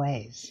own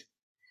ways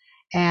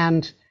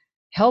and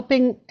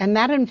helping, and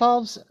that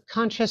involves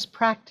conscious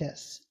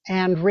practice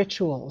and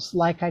rituals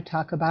like I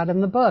talk about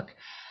in the book.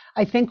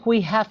 I think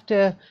we have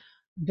to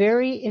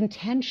very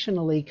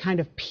intentionally kind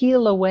of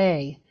peel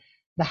away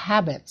the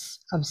habits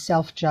of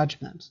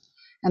self-judgment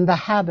and the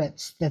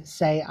habits that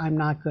say, I'm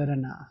not good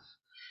enough.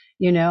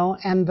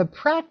 And the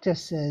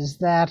practices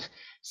that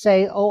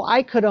say, oh,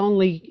 I could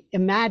only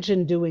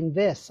imagine doing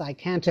this. I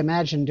can't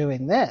imagine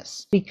doing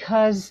this.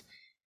 Because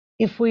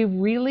if we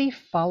really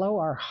follow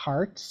our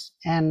hearts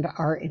and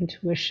our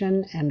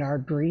intuition and our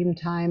dream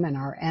time and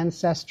our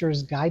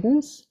ancestors'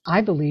 guidance, I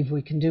believe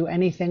we can do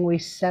anything we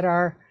set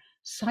our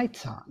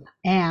sights on.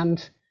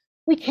 And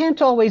we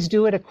can't always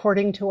do it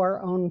according to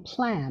our own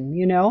plan,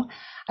 you know?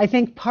 I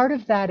think part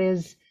of that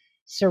is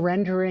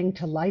surrendering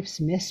to life's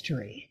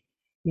mystery,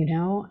 you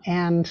know?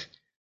 And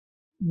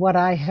what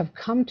I have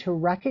come to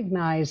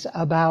recognize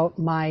about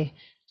my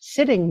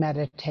sitting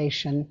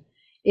meditation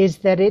is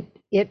that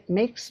it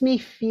makes me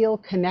feel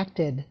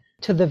connected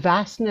to the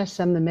vastness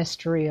and the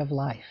mystery of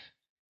life.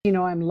 You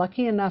know, I'm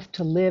lucky enough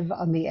to live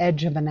on the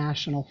edge of a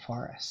national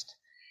forest,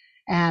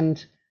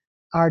 and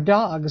our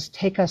dogs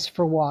take us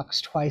for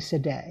walks twice a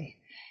day.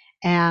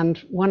 And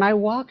when I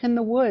walk in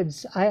the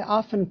woods, I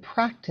often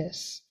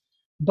practice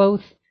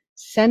both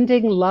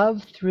sending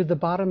love through the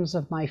bottoms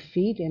of my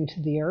feet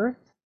into the earth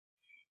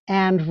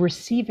and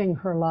receiving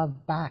her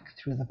love back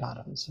through the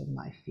bottoms of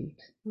my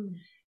feet. Mm.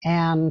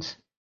 And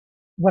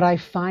what I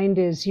find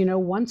is, you know,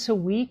 once a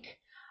week,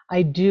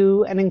 I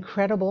do an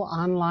incredible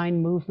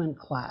online movement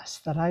class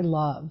that I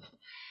love.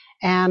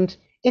 And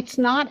it's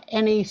not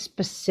any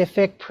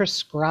specific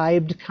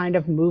prescribed kind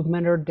of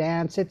movement or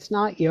dance. It's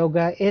not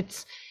yoga.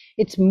 It's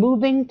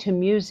moving to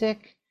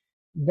music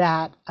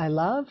that I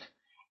love,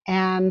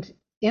 and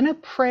in a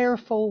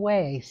prayerful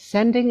way,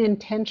 sending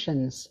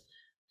intentions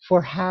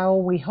for how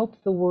we hope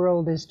the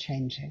world is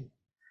changing.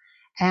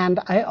 And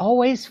I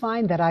always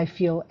find that I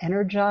feel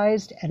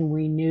energized and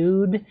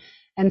renewed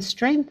and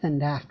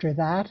strengthened after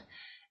that.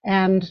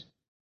 And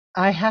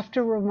I have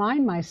to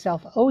remind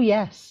myself, oh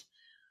yes,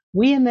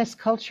 we in this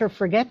culture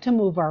forget to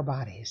move our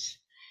bodies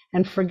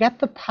and forget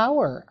the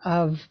power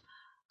of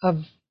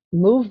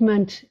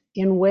movement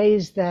in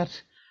ways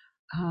that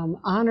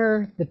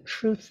honor the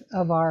truth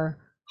of our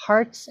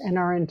hearts and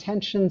our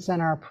intentions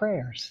and our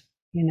prayers.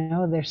 You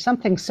know, there's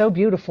something so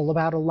beautiful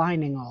about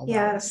aligning all that.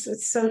 Yes,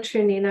 it's so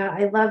true, Nina.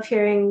 I love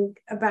hearing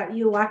about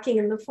you walking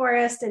in the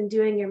forest and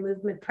doing your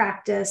movement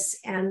practice.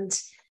 And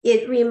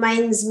it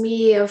reminds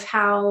me of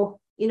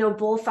how, you know,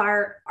 both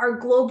our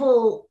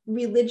global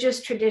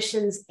religious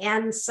traditions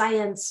and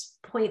science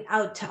point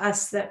out to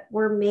us that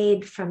we're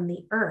made from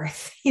the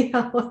earth. You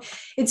know,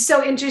 it's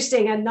so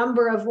interesting. A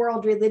number of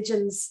world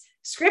religions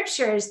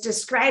scriptures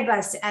describe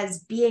us as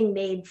being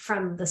made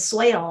from the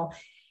soil.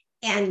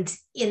 And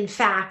in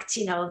fact,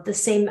 you know, the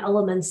same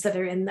elements that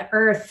are in the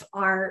earth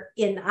are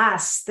in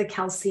us, the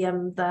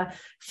calcium, the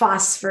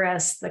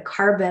phosphorus, the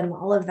carbon,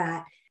 all of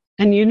that.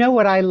 And you know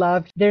what I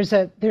love? There's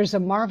a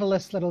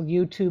marvelous little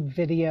YouTube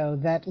video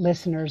that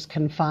listeners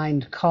can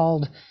find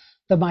called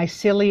The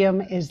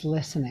Mycelium is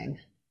Listening.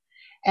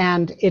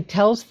 And it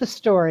tells the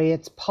story.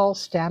 It's Paul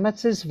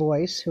Stamets's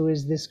voice, who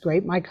is this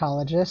great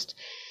mycologist,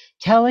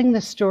 telling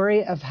the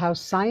story of how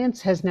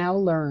science has now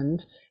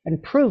learned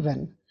and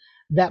proven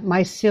that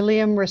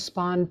mycelium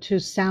respond to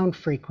sound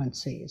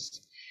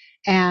frequencies.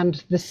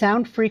 And the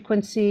sound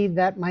frequency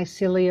that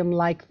mycelium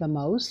like the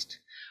most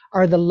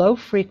are the low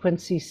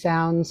frequency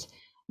sounds,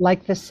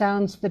 like the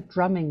sounds that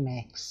drumming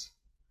makes,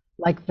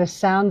 like the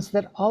sounds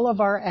that all of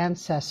our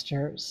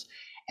ancestors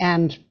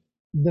and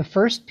the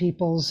first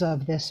peoples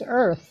of this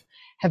earth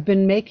have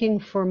been making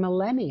for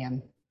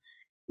millennium.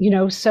 You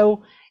know,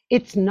 so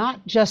it's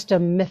not just a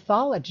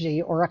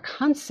mythology or a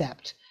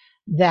concept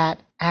that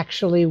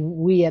actually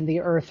we and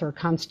the earth are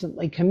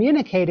constantly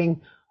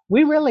communicating.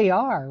 We really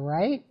are,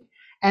 right?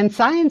 And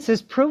science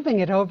is proving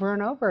it over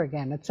and over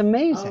again. It's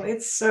amazing. Oh,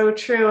 it's so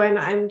true. And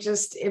I'm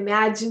just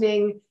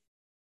imagining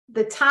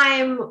the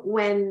time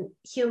when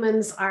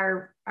humans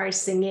are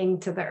singing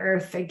to the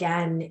earth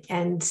again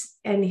and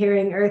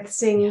hearing earth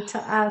sing to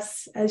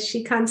us as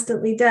she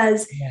constantly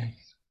does. Yes.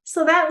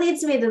 So that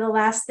leads me to the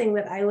last thing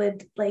that I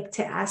would like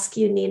to ask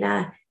you,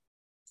 Nina.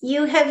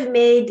 You have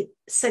made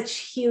such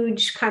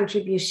huge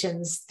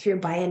contributions through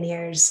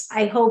Bioneers.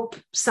 I hope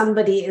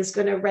somebody is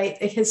going to write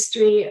the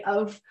history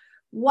of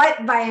what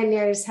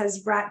Bioneers has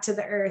brought to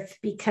the earth,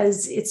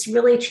 because it's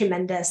really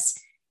tremendous.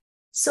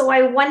 So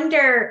I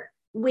wonder,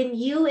 when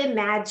you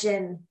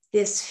imagine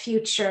this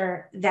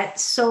future that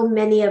so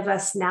many of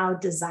us now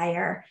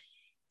desire,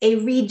 a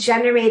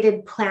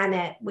regenerated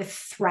planet with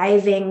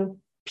thriving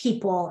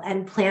people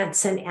and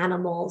plants and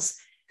animals,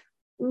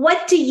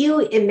 what do you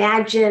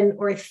imagine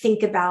or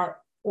think about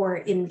or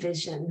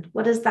envision?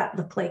 What does that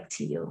look like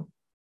to you?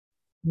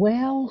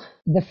 Well,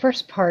 the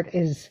first part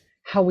is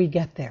how we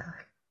get there.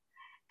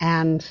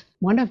 And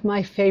one of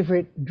my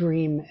favorite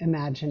dream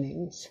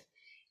imaginings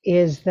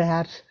is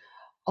that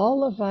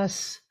all of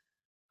us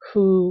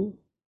who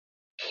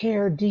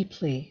care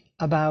deeply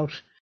about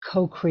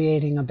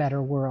co-creating a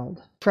better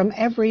world from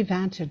every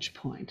vantage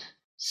point,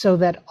 so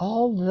that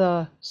all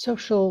the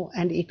social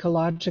and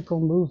ecological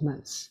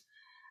movements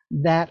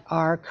that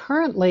are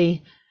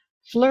currently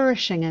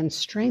flourishing and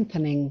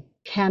strengthening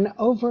can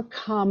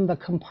overcome the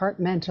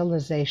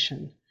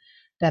compartmentalization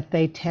that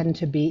they tend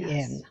to be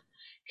in,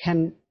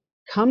 can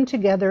come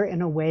together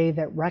in a way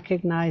that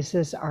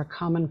recognizes our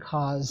common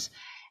cause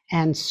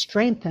and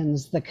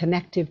strengthens the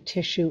connective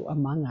tissue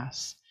among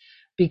us.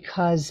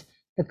 Because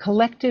the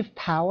collective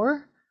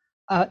power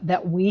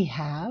that we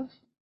have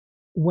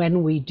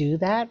when we do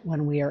that,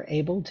 when we are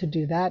able to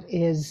do that,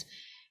 is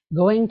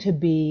going to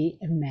be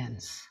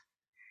immense.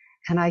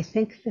 And I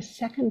think the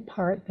second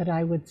part that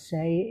I would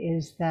say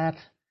is that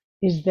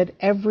is that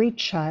every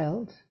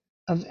child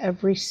of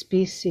every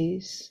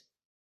species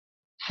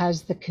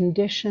has the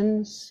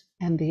conditions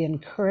and the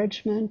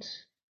encouragement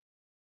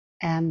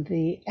and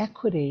the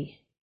equity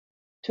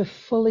to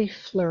fully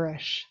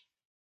flourish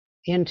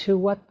into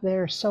what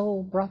their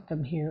soul brought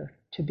them here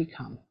to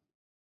become.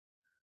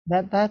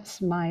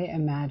 That's my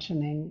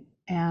imagining.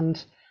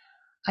 And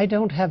I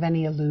don't have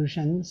any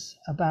illusions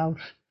about,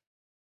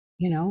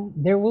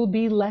 there will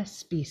be less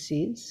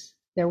species,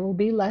 there will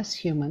be less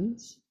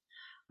humans.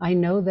 I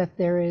know that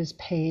there is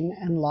pain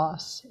and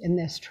loss in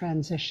this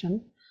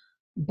transition,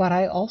 but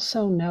I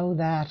also know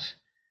that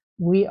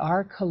we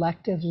are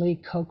collectively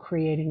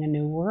co-creating a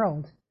new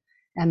world,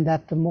 and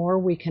that the more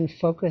we can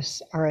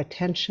focus our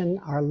attention,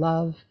 our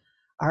love,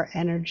 our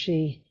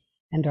energy,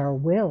 and our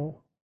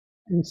will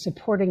in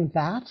supporting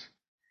that,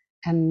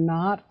 and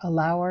not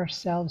allow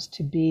ourselves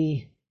to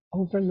be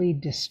overly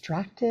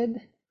distracted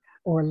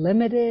or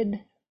limited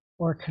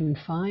or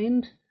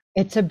confined,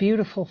 it's a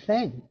beautiful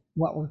thing,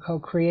 what we're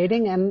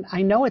co-creating. And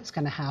I know it's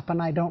going to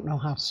happen. I don't know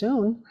how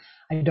soon.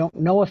 I don't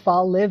know if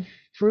I'll live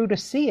through to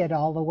see it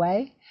all the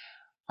way.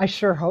 I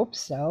sure hope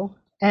so.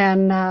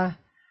 And I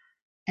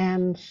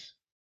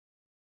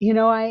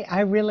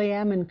really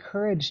am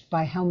encouraged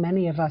by how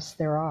many of us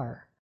there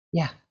are.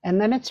 Yeah. And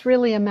then it's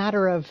really a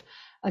matter of,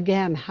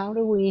 again, how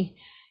do we,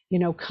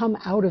 come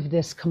out of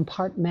this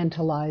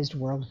compartmentalized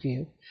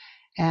worldview,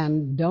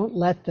 and don't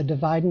let the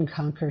divide and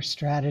conquer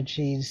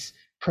strategies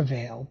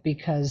prevail,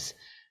 because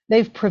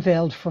they've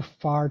prevailed for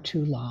far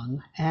too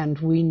long. And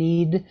we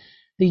need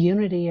the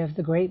unity of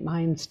the great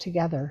minds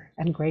together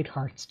and great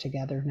hearts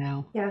together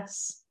now.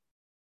 Yes,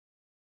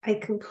 I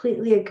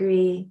completely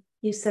agree.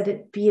 You said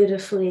it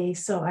beautifully,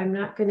 so I'm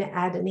not going to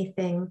add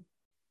anything.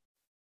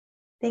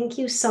 Thank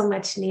you so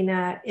much,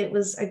 Nina. It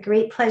was a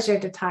great pleasure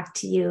to talk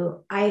to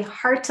you. I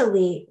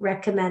heartily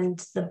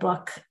recommend the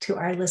book to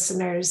our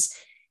listeners.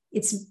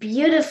 It's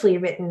beautifully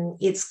written.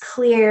 It's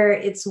clear,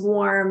 it's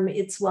warm,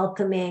 it's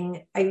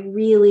welcoming. I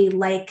really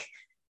like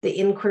the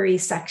inquiry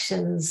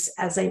sections,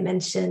 as I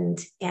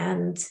mentioned,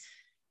 and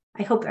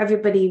I hope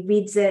everybody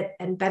reads it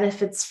and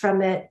benefits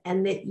from it,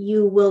 and that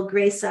you will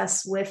grace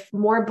us with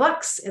more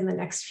books in the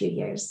next few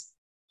years.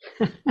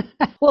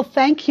 Well,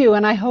 thank you.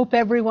 And I hope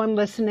everyone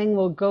listening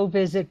will go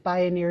visit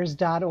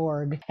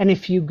bioneers.org. And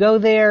if you go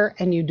there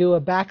and you do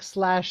a / to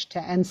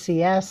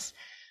NCS,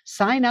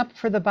 sign up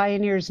for the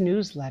Bioneers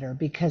newsletter,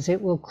 because it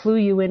will clue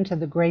you into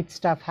the great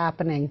stuff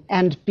happening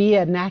and be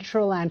a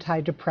natural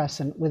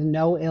antidepressant with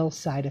no ill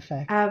side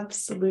effects.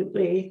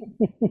 Absolutely.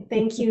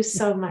 Thank you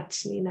so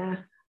much,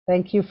 Nina.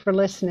 Thank you for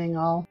listening,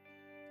 all.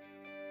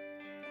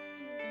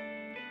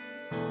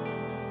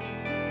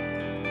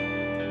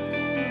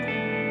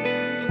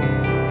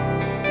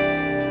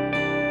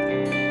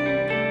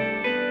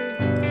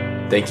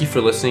 Thank you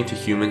for listening to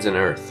Humans and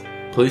Earth.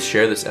 Please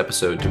share this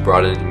episode to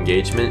broaden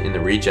engagement in the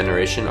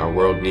regeneration our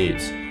world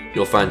needs.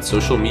 You'll find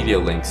social media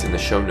links in the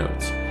show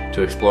notes.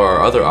 To explore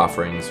our other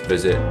offerings,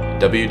 visit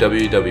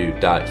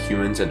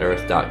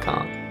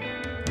www.humansandearth.com.